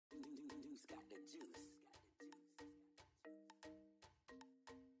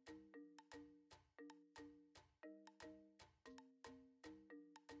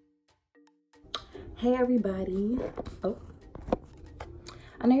Hey everybody. Oh,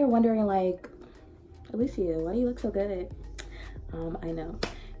 I know you're wondering, like, Alicia, why do you look so good? I know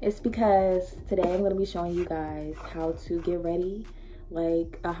it's because today I'm gonna be showing you guys how to get ready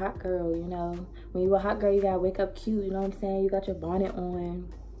like a hot girl. You know, when you're a hot girl, you gotta wake up cute. You know what I'm saying? You got your bonnet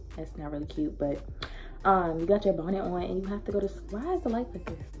on. That's not really cute, but you got your bonnet on and you have to go to. Why is the light like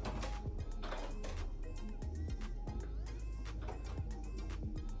this?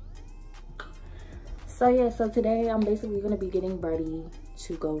 So yeah, so today I'm basically gonna be getting ready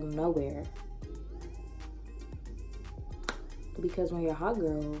to go nowhere. Because when you're a hot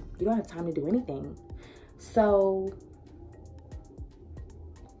girl, you don't have time to do anything. So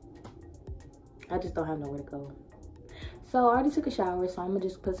I just don't have nowhere to go. So I already took a shower, so I'm gonna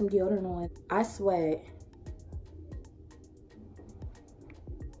just put some deodorant on. I sweat.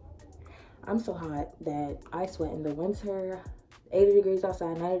 I'm so hot that I sweat in the winter. 80 degrees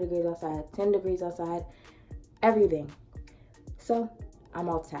outside, 90 degrees outside, 10 degrees outside, everything. So I'm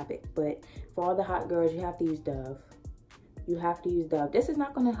off topic, but for all the hot girls, you have to use Dove. You have to use Dove. This is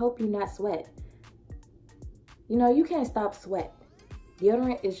not going to help you not sweat. You know, you can't stop sweat.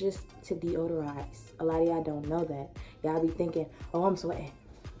 Deodorant is just to deodorize. A lot of y'all don't know that. Y'all be thinking, oh, I'm sweating,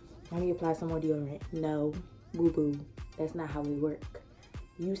 let me apply some more deodorant. No, boo-boo. That's not how we work.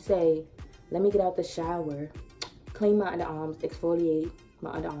 You say, let me get out the shower, clean my underarms, exfoliate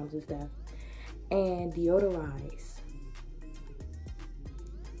my underarms and stuff, and deodorize.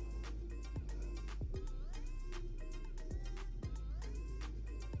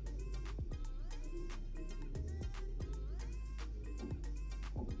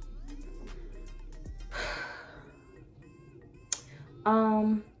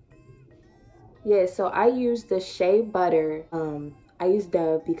 Yeah, so I use the shea butter. I use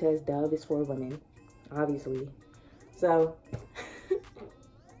Dove because Dove is for women, obviously. So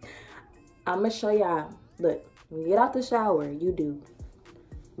I'm gonna show y'all. Look, when you get out the shower, you do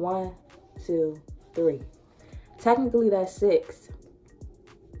 1, 2, 3. Technically that's 6.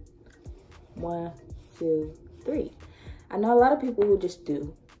 1, 2, 3. I know a lot of people who just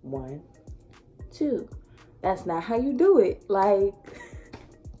do 1, 2. That's not how you do it. Like,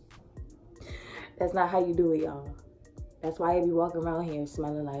 that's not how you do it, y'all. That's why I be walking around here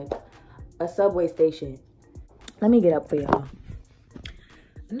smelling like a subway station. Let me get up for y'all.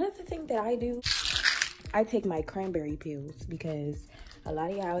 Another thing that I do, I take my cranberry pills because a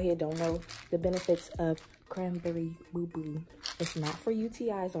lot of y'all out here don't know the benefits of cranberry boo-boo. It's not for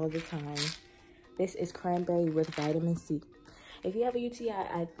UTIs all the time. This is cranberry with vitamin C. If you have a UTI,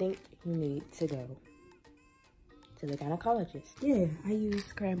 I think you need to go to the gynecologist. Yeah, I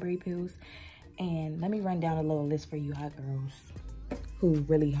use cranberry pills. And let me run down a little list for you hot girls who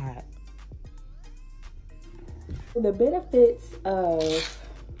really hot. The benefits of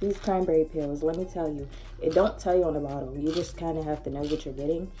these cranberry pills, let me tell you, it don't tell you on the bottle. You just kind of have to know what you're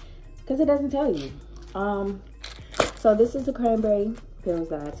getting because it doesn't tell you. So this is the cranberry pills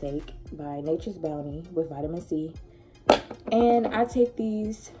that I take by Nature's Bounty with vitamin C. And I take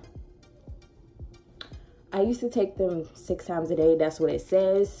these, I used to take them 6 times a day. That's what it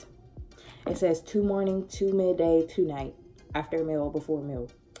says. It says 2 morning, 2 midday, 2 night, after a meal, before a meal.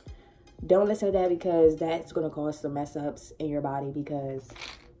 Don't listen to that because that's going to cause some mess ups in your body, because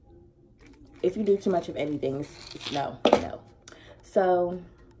if you do too much of anything, it's no. So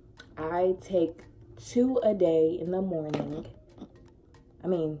I take 2 a day in the morning. I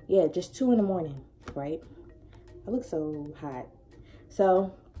mean, yeah, just 2 in the morning, right? I look so hot.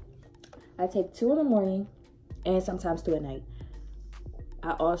 So I take 2 in the morning and sometimes 2 at night.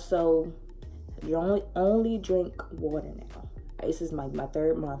 I also only drink water now. This is my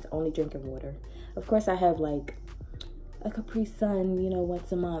 3rd month only drinking water. Of course, I have like a Capri Sun, you know,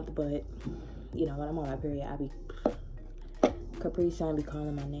 once a month. But you know, when I'm on my period, I be Capri Sun be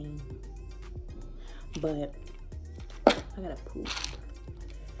calling my name. But I gotta poop.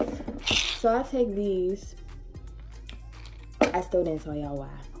 So I take these. I still didn't tell y'all why.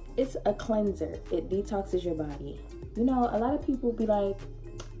 It's a cleanser. It detoxes your body. You know, a lot of people be like,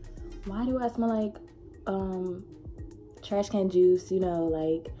 why do I smell like trash can juice, you know,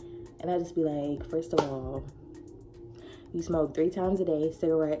 like, and I just be like, first of all, you smoke 3 times a day,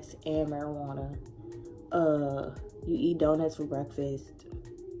 cigarettes and marijuana. You eat donuts for breakfast.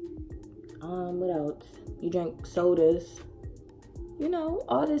 What else? You drink sodas. You know,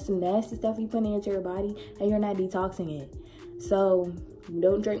 all this nasty stuff you put into your body and you're not detoxing it. So you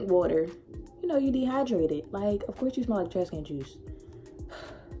don't drink water. You know, you dehydrated. Like, of course you smell like trash can juice.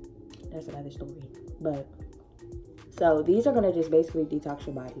 That's another story. But so these are gonna just basically detox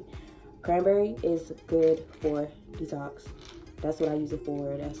your body. Cranberry is good for detox. That's what I use it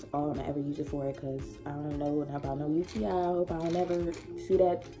for. That's all I'm ever use it for, because I don't know about no UTI. I hope I'll never see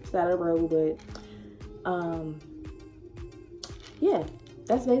that side of the road, but yeah,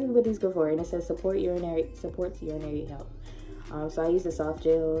 that's basically what these go for. And it says supports urinary health. So I use the soft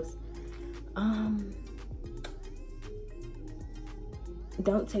gels.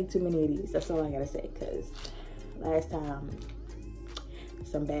 Don't take too many of these. That's all I gotta say, because last time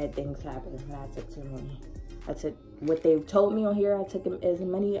some bad things happened when I took too many. I took what they told me on here. I took them as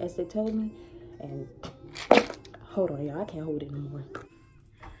many as they told me. And hold on, y'all, I can't hold it anymore.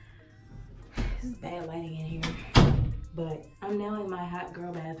 This is bad lighting in here. But I'm now in my hot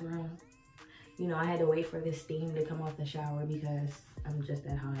girl bathroom. You know, I had to wait for this steam to come off the shower because I'm just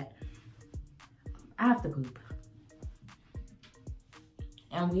that hot. I have to poop.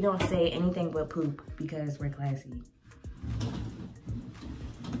 And we don't say anything but poop because we're classy.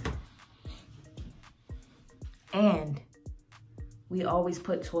 And we always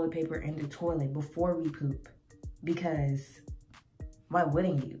put toilet paper in the toilet before we poop, because why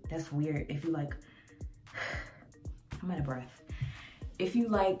wouldn't you? That's weird. If you like, I'm out of breath. If you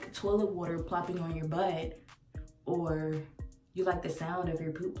like toilet water plopping on your butt, or you like the sound of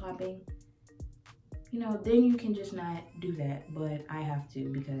your poop plopping, you know, then you can just not do that. But I have to,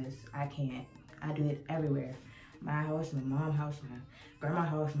 because I can't. I do it everywhere. My house, my mom's house, my grandma's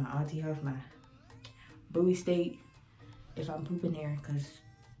house, my auntie's house, my booty state. If I'm pooping there, because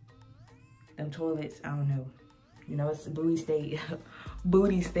them toilets, I don't know. You know, it's the booty state,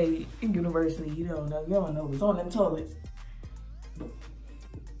 booty state university. You don't know what's on them toilets.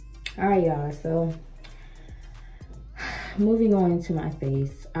 All right, y'all, so moving on to my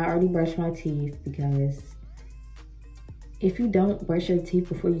face. I already brushed my teeth, because if you don't brush your teeth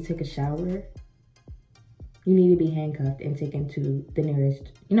before you take a shower, you need to be handcuffed and taken to the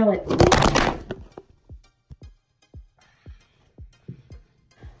nearest, you know what?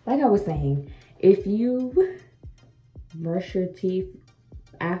 Like I was saying, if you brush your teeth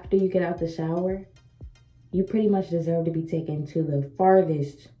after you get out the shower, you pretty much deserve to be taken to the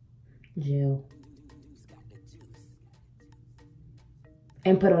farthest jail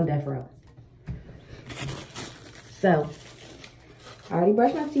and put on death row. So, I already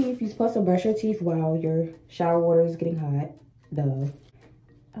brushed my teeth. You're supposed to brush your teeth while your shower water is getting hot. Duh.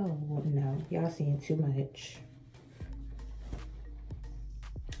 Oh, no. Y'all seeing too much.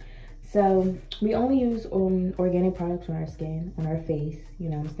 So, we only use organic products on our skin, on our face, you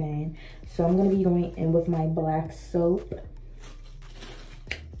know what I'm saying? So, I'm going to be going in with my black soap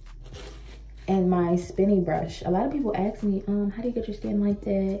and my spinny brush. A lot of people ask me, how do you get your skin like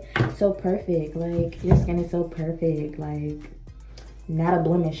that? So perfect. Like, your skin is so perfect. Like, not a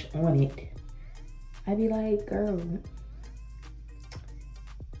blemish on it. I'd be like, girl,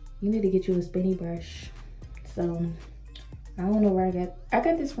 you need to get you a spinny brush. So, I don't know where I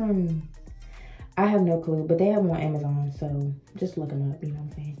got this from. I have no clue, but they have them on Amazon, so just look them up, you know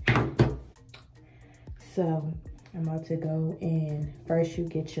what I'm saying? So, I'm about to go in. First, you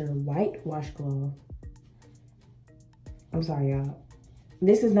get your white washcloth. I'm sorry, y'all.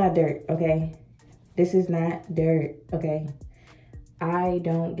 This is not dirt, okay? This is not dirt, okay? I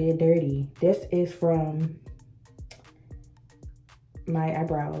don't get dirty. This is from my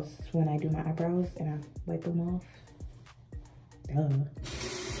eyebrows, when I do my eyebrows and I wipe them off.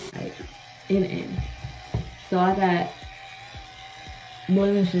 Like, in. So I got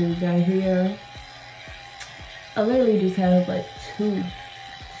blemishes down here. I literally just have like two.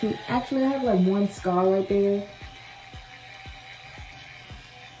 Actually, I have like one scar right there.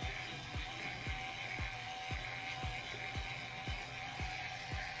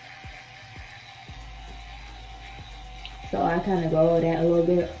 So I kind of go over that a little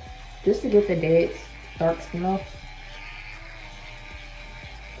bit just to get the dead dark skin off.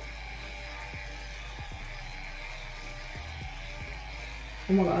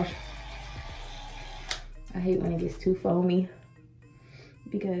 Oh my gosh. I hate when it gets too foamy,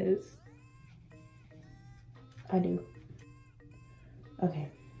 because I do. Okay,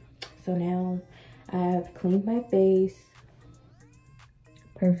 so now I've cleaned my face.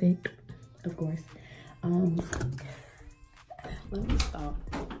 Perfect, of course. Let me stop.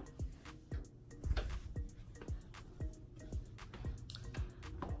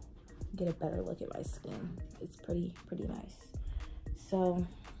 Get a better look at my skin. It's pretty nice. So,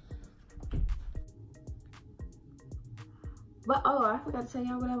 but oh, I forgot to tell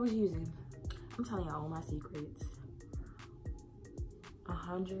y'all what I was using. I'm telling y'all all my secrets.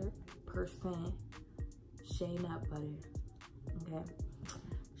 100% shea nut butter. Okay,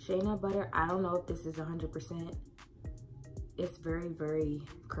 shea nut butter. I don't know if this is 100%. It's very, very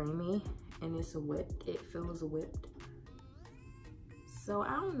creamy, and it's a whipped. It feels whipped. So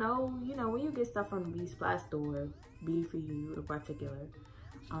I don't know, you know, when you get stuff from the beauty supply store, Beauty For You in particular,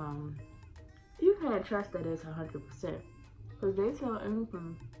 you can't trust that it's 100%. Because they tell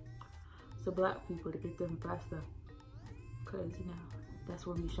anything to black people to get them faster. Because, you know, that's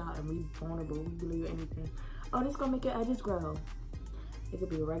where we shop and we vulnerable. We believe anything. Oh, this gonna make your edges grow. It could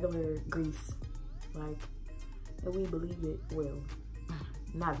be regular grease. Like, and we believe it will.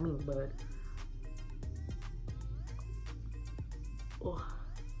 Not me, but. Oh,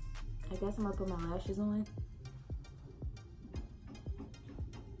 I guess I'm gonna put my lashes on.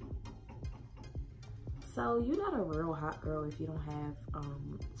 So you're not a real hot girl if you don't have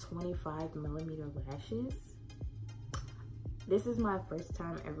 25mm lashes. This is my first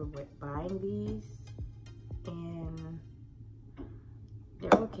time ever buying these, and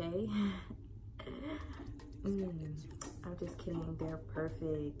they're okay. I'm just kidding, they're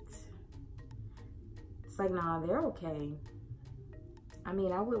perfect. It's like, nah, they're okay. I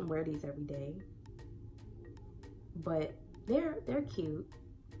mean, I wouldn't wear these every day, but they're cute.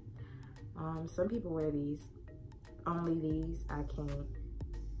 Some people wear these, only these. I can't.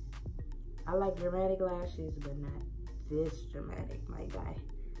 I like dramatic lashes, but not this dramatic, my guy.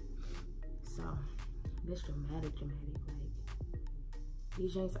 So, this dramatic, like,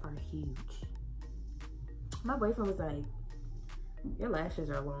 these joints are huge. My boyfriend was like, your lashes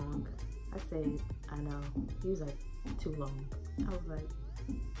are long. I said, I know. He was like, too long. I was like,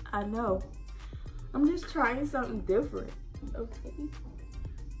 I know. I'm just trying something different, okay?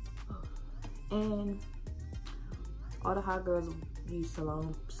 And all the hot girls use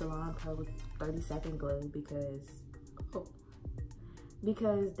Salon Pro 30-second glow because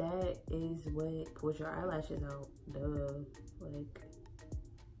that is what pulls your eyelashes out. Duh. Like,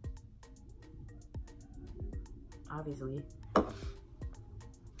 obviously.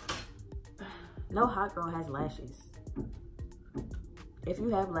 No hot girl has lashes. If you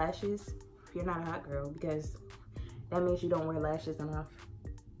have lashes, you're not a hot girl, because that means you don't wear lashes enough.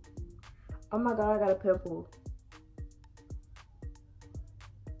 Oh my god, I got a pimple.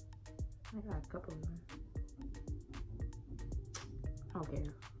 I got a couple of them. I don't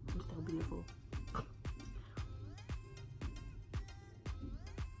care. I'm still beautiful.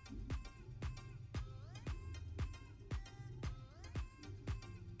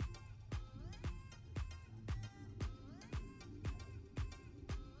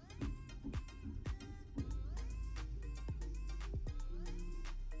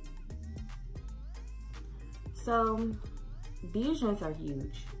 So these joints are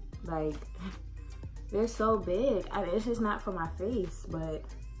huge. Like, they're so big. I mean, it's just not for my face, but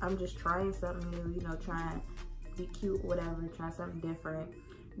I'm just trying something new, you know, trying to be cute, whatever, try something different.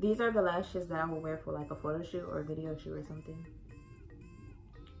 These are the lashes that I will wear for like a photo shoot or a video shoot or something,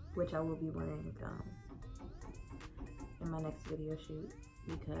 which I will be wearing in my next video shoot,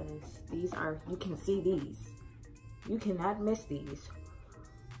 because these are, you can see these. You cannot miss these.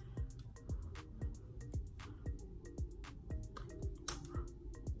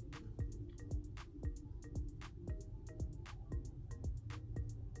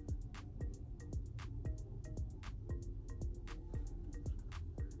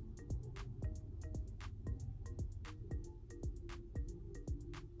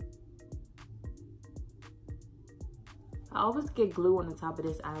 I always get glue on the top of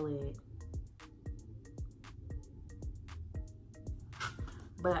this eyelid,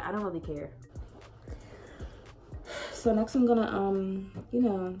 but I don't really care. So next I'm gonna, you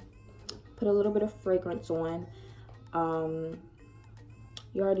know, put a little bit of fragrance on.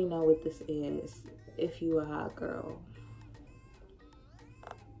 You already know what this is if you a hot girl.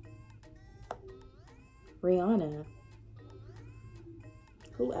 Rihanna.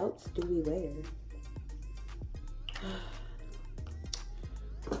 Who else do we wear?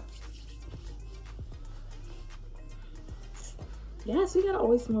 Yes, we gotta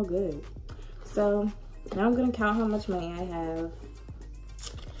always smell good. So now I'm gonna count how much money I have.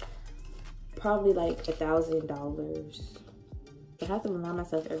 Probably like $1,000. I have to remind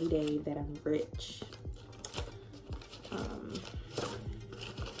myself every day that I'm rich.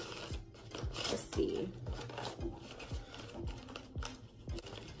 Let's see.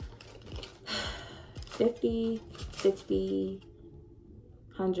 $50, $60,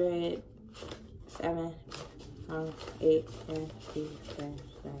 $100, $7, 8, 10, 2, 10,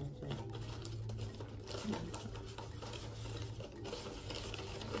 7.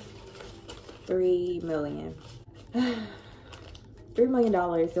 $3 million. $3 million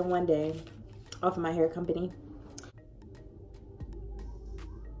in one day off of my hair company.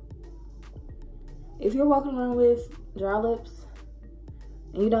 If you're walking around with dry lips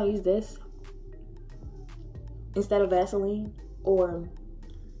and you don't use this instead of Vaseline, Or,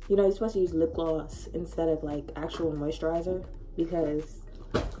 you know, you're supposed to use lip gloss instead of like actual moisturizer because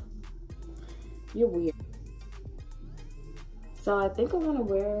you're weird. So I think I want to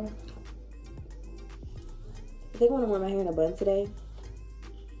wear my hair in a bun today.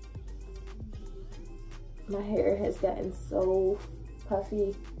 My hair has gotten so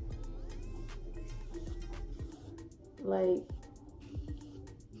puffy. Like,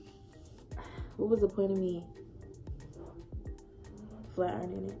 what was the point of me flat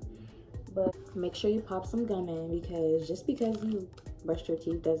ironing it? But make sure you pop some gum in, because just because you brushed your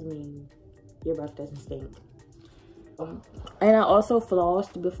teeth doesn't mean your breath doesn't stink. And I also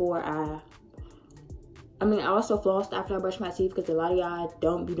flossed before I also flossed after I brushed my teeth, because a lot of y'all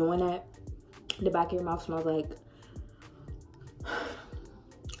don't be doing that. The back of your mouth smells like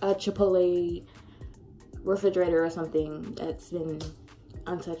a Chipotle refrigerator or something that's been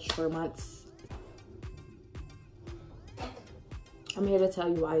untouched for months. I'm here to tell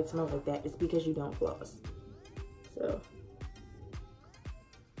you why it smells like that. It's because you don't floss. So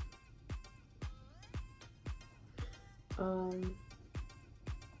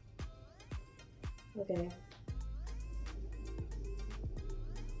okay.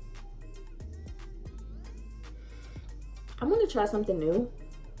 I'm gonna try something new.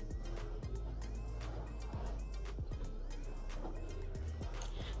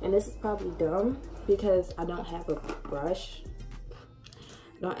 And this is probably dumb because I don't have a brush.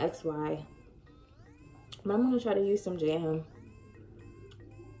 Don't X, Y. But I'm gonna try to use some jam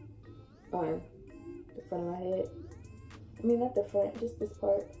on the front of my head. I mean, not the front, just this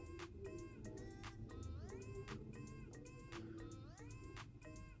part.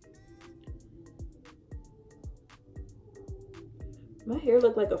 My hair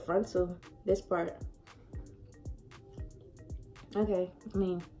look like a frontal, this part. Okay, I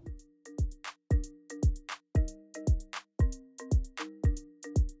mean.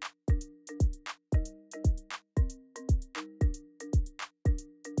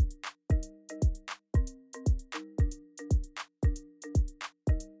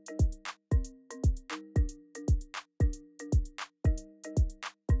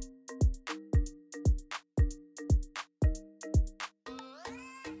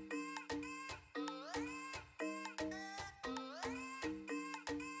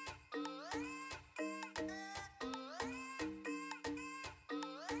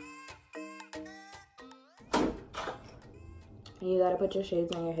 And you gotta put your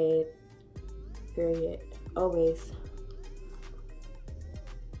shades on your head, period. Always.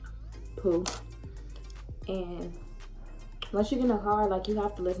 Poo. And once you get in the car, like, you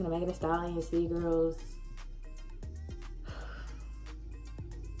have to listen to Megan Thee Stallion and City Girls.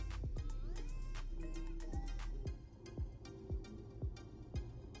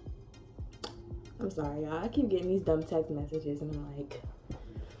 I'm sorry, y'all. I keep getting these dumb text messages and I'm like,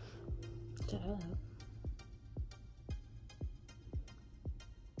 shut up.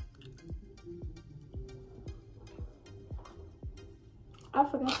 I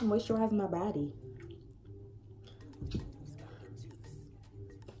forgot to moisturize my body.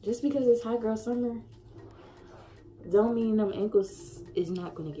 Just because it's hot girl summer don't mean them ankles is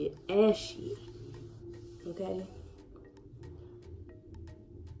not gonna get ashy. Okay?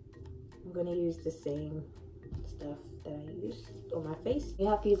 I'm gonna use the same stuff that I use on my face. You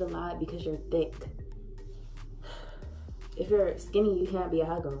have to use a lot because you're thick. If you're skinny, you can't be a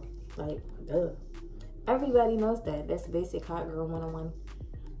hot girl. Like, duh. Everybody knows that. That's basic hot girl 101.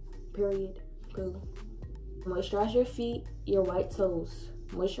 Period. Poo. Moisturize your feet, your white toes.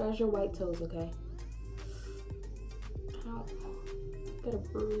 Moisturize your white toes, okay? Ow. Got a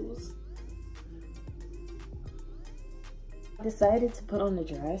bruise. I decided to put on the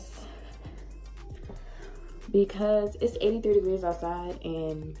dress because it's 83 degrees outside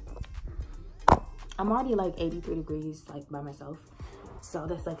and I'm already like 83 degrees like by myself. So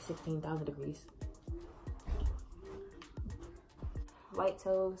that's like 16,000 degrees. White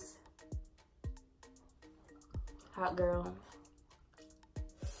toes. Hot girl.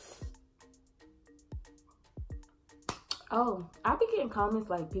 Oh, I be getting comments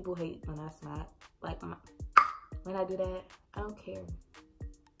like people hate when I snap. Like when I do that, I don't care.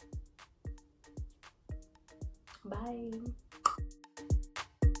 Bye.